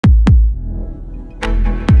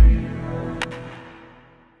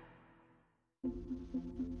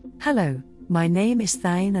Hello, my name is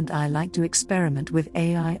Cyan and I like to experiment with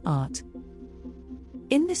AI art.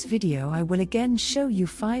 In this video I will again show you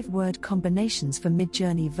 5 word combinations for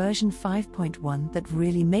Midjourney version 5.1 that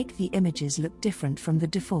really make the images look different from the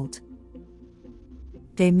default.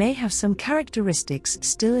 They may have some characteristics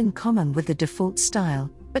still in common with the default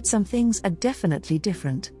style, but some things are definitely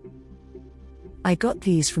different. I got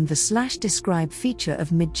these from the /describe feature of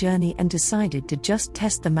Midjourney and decided to just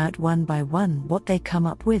test them out one by one what they come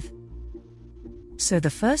up with. So the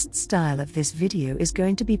first style of this video is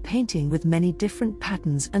going to be painting with many different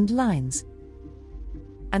patterns and lines.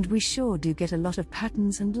 And we sure do get a lot of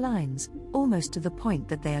patterns and lines, almost to the point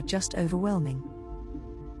that they are just overwhelming.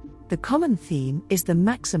 The common theme is the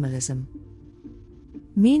maximalism,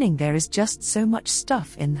 meaning there is just so much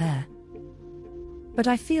stuff in there. But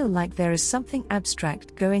I feel like there is something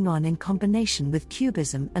abstract going on in combination with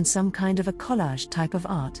cubism and some kind of a collage type of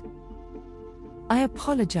art. I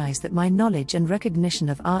apologize that my knowledge and recognition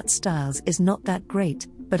of art styles is not that great,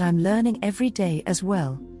 but I'm learning every day as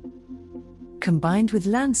well. Combined with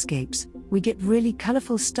landscapes, we get really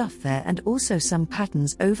colorful stuff there and also some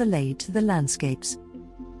patterns overlaid to the landscapes.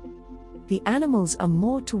 The animals are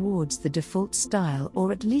more towards the default style,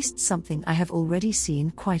 or at least something I have already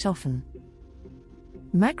seen quite often.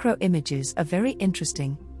 Macro images are very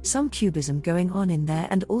interesting, some cubism going on in there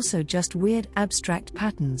and also just weird abstract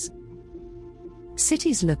patterns.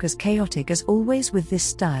 Cities look as chaotic as always with this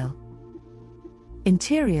style.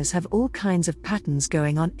 Interiors have all kinds of patterns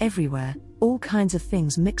going on everywhere, all kinds of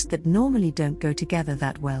things mixed that normally don't go together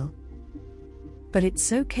that well. But it's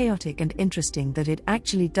so chaotic and interesting that it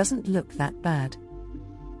actually doesn't look that bad.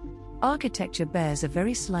 Architecture bears a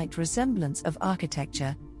very slight resemblance of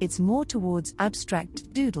architecture. It's more towards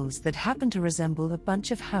abstract doodles that happen to resemble a bunch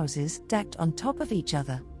of houses stacked on top of each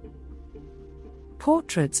other.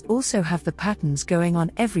 Portraits also have the patterns going on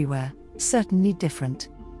everywhere, certainly different.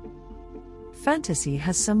 Fantasy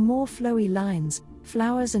has some more flowy lines,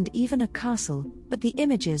 flowers and even a castle, but the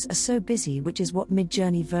images are so busy, which is what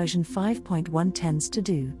Midjourney version 5.1 tends to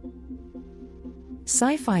do.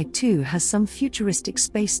 Sci-fi too has some futuristic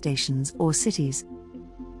space stations or cities.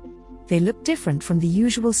 They look different from the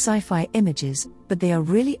usual sci-fi images, but they are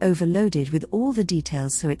really overloaded with all the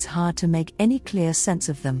details, so it's hard to make any clear sense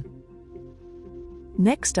of them.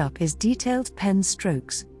 Next up is detailed pen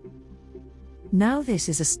strokes. Now this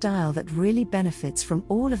is a style that really benefits from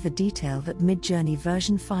all of the detail that Midjourney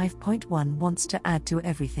version 5.1 wants to add to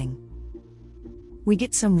everything. We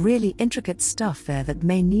get some really intricate stuff there that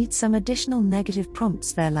may need some additional negative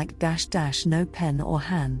prompts there, like -- no pen or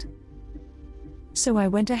hand. So I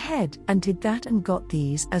went ahead and did that and got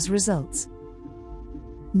these as results.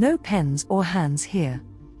 No pens or hands here.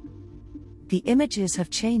 The images have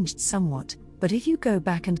changed somewhat, but if you go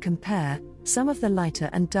back and compare, some of the lighter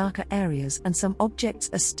and darker areas and some objects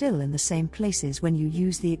are still in the same places when you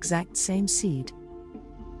use the exact same seed.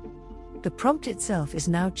 The prompt itself is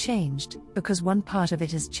now changed, because one part of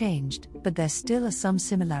it has changed, but there still are some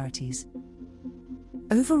similarities.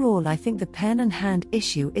 Overall, I think the pen and hand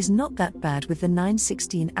issue is not that bad with the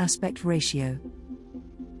 9:16 aspect ratio.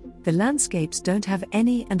 The landscapes don't have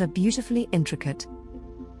any and are beautifully intricate.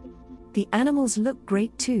 The animals look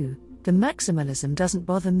great too. The maximalism doesn't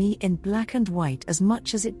bother me in black and white as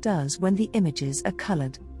much as it does when the images are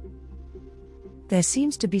colored. There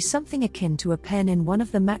seems to be something akin to a pen in one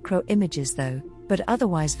of the macro images though, but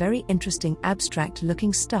otherwise very interesting abstract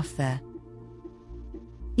looking stuff there.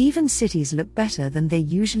 Even cities look better than they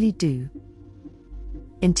usually do.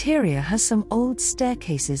 Interior has some old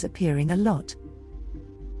staircases appearing a lot.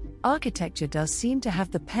 Architecture does seem to have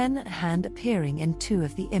the pen and hand appearing in 2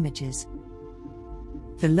 of the images.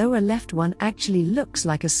 The lower left one actually looks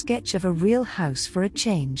like a sketch of a real house for a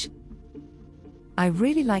change. I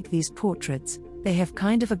really like these portraits, they have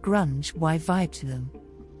kind of a grunge-y vibe to them.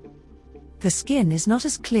 The skin is not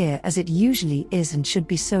as clear as it usually is and should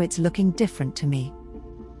be, so it's looking different to me.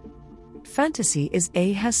 Fantasy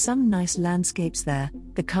has some nice landscapes there,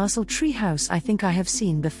 the castle treehouse I think I have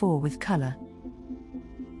seen before with color.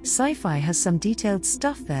 Sci-fi has some detailed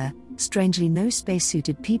stuff there, strangely no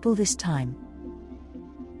spacesuited people this time.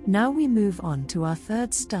 Now we move on to our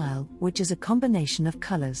third style, which is a combination of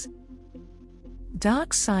colors.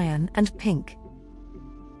 Dark cyan and pink.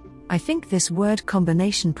 I think this word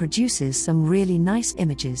combination produces some really nice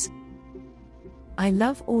images. I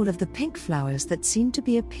love all of the pink flowers that seem to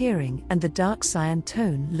be appearing, and the dark cyan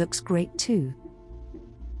tone looks great too.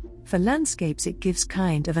 For landscapes it gives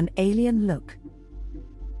kind of an alien look.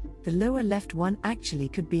 The lower left one actually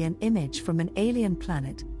could be an image from an alien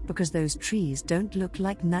planet, because those trees don't look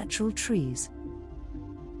like natural trees.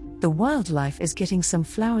 The wildlife is getting some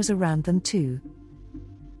flowers around them too.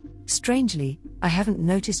 Strangely, I haven't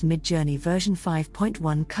noticed Midjourney version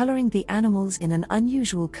 5.1 coloring the animals in an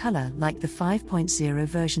unusual color like the 5.0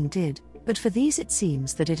 version did, but for these it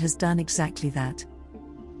seems that it has done exactly that.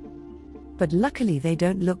 But luckily they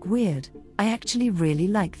don't look weird. I actually really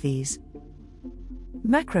like these.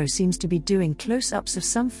 Macro seems to be doing close-ups of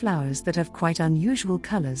some flowers that have quite unusual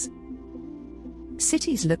colors.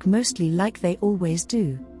 Cities look mostly like they always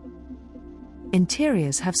do.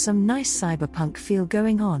 Interiors have some nice cyberpunk feel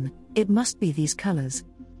going on. It must be these colors.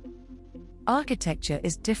 Architecture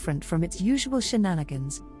is different from its usual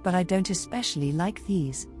shenanigans, but I don't especially like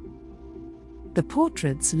these. The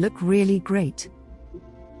portraits look really great.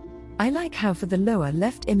 I like how for the lower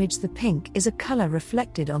left image the pink is a color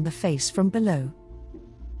reflected on the face from below.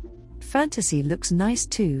 Fantasy looks nice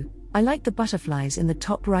too. I like the butterflies in the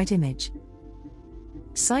top right image.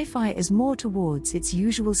 Sci-fi is more towards its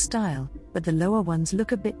usual style, but the lower ones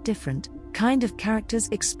look a bit different, kind of characters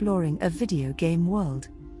exploring a video game world.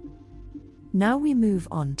 Now we move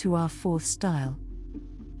on to our fourth style.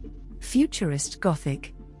 Futurist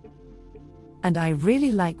Gothic. And I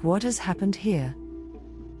really like what has happened here.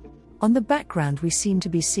 On the background we seem to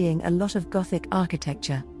be seeing a lot of Gothic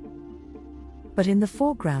architecture. But in the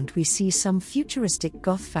foreground we see some futuristic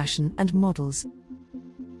goth fashion and models.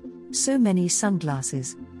 So many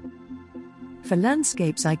sunglasses. For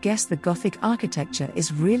landscapes, I guess the Gothic architecture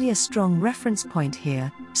is really a strong reference point here,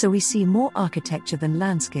 so we see more architecture than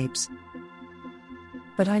landscapes.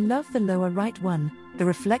 But I love the lower right one, the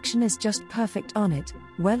reflection is just perfect on it,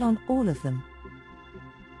 well on all of them.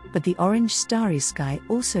 But the orange starry sky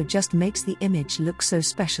also just makes the image look so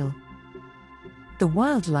special. The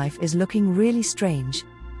wildlife is looking really strange.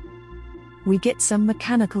 We get some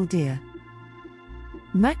mechanical deer.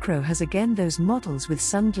 Macro has again those models with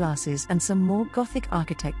sunglasses and some more Gothic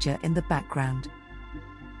architecture in the background.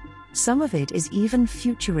 Some of it is even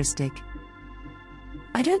futuristic.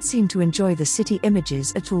 I don't seem to enjoy the city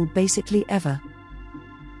images at all basically ever.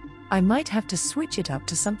 I might have to switch it up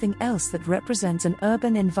to something else that represents an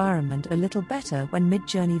urban environment a little better when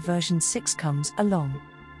Midjourney version 6 comes along.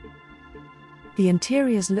 The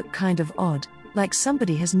interiors look kind of odd, like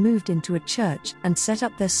somebody has moved into a church and set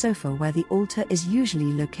up their sofa where the altar is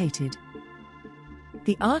usually located.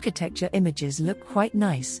 The architecture images look quite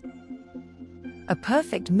nice. A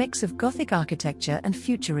perfect mix of Gothic architecture and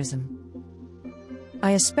futurism.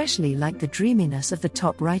 I especially like the dreaminess of the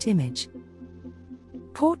top right image.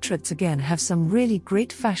 Portraits again have some really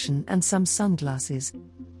great fashion and some sunglasses.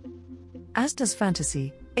 As does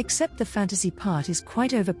fantasy, except the fantasy part is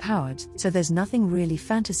quite overpowered, so there's nothing really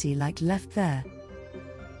fantasy-like left there.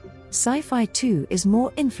 Sci-fi too is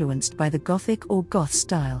more influenced by the Gothic or goth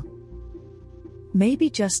style. Maybe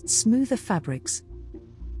just smoother fabrics.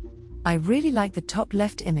 I really like the top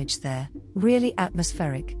left image there, really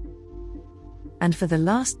atmospheric. And for the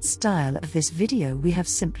last style of this video we have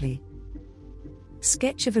simply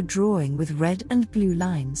sketch of a drawing with red and blue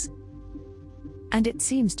lines. And it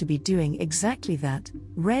seems to be doing exactly that,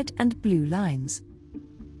 red and blue lines.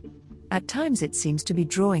 At times it seems to be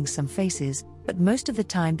drawing some faces, but most of the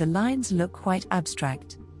time the lines look quite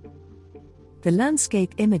abstract. The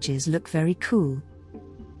landscape images look very cool.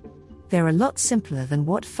 They're a lot simpler than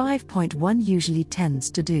what 5.1 usually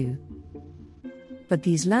tends to do. But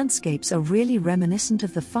these landscapes are really reminiscent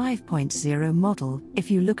of the 5.0 model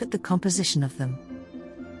if you look at the composition of them.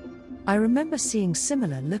 I remember seeing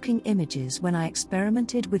similar looking images when I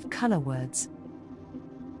experimented with color words.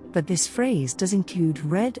 But this phrase does include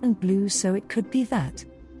red and blue, so it could be that.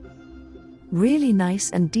 Really nice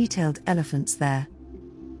and detailed elephants there.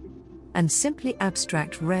 And simply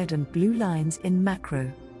abstract red and blue lines in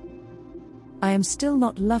macro. I am still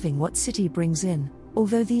not loving what city brings in,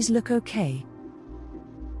 although these look okay.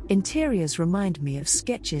 Interiors remind me of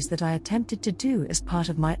sketches that I attempted to do as part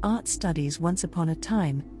of my art studies once upon a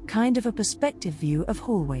time, kind of a perspective view of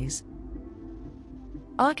hallways.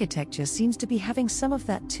 Architecture seems to be having some of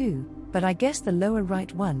that too, but I guess the lower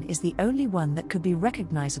right one is the only one that could be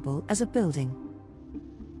recognizable as a building.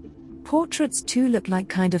 Portraits too look like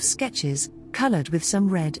kind of sketches, colored with some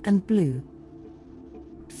red and blue.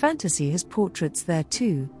 Fantasy has portraits there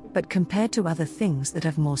too, but compared to other things that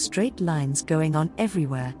have more straight lines going on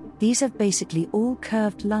everywhere, these have basically all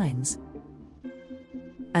curved lines.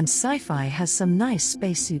 And sci-fi has some nice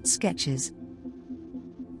spacesuit sketches.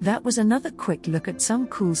 That was another quick look at some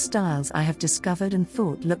cool styles I have discovered and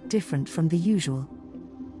thought looked different from the usual.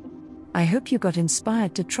 I hope you got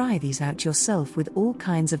inspired to try these out yourself with all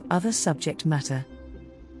kinds of other subject matter.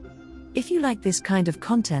 If you like this kind of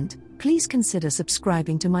content, please consider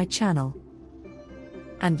subscribing to my channel.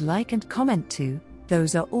 And like and comment too,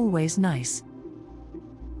 those are always nice.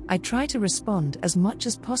 I try to respond as much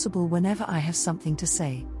as possible whenever I have something to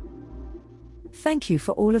say. Thank you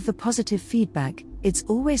for all of the positive feedback. It's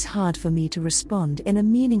always hard for me to respond in a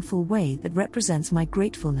meaningful way that represents my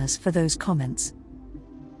gratefulness for those comments.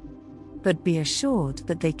 But be assured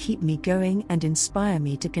that they keep me going and inspire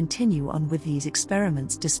me to continue on with these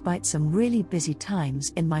experiments despite some really busy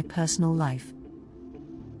times in my personal life.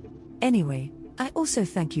 Anyway, I also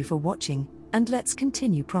thank you for watching, and let's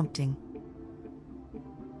continue prompting.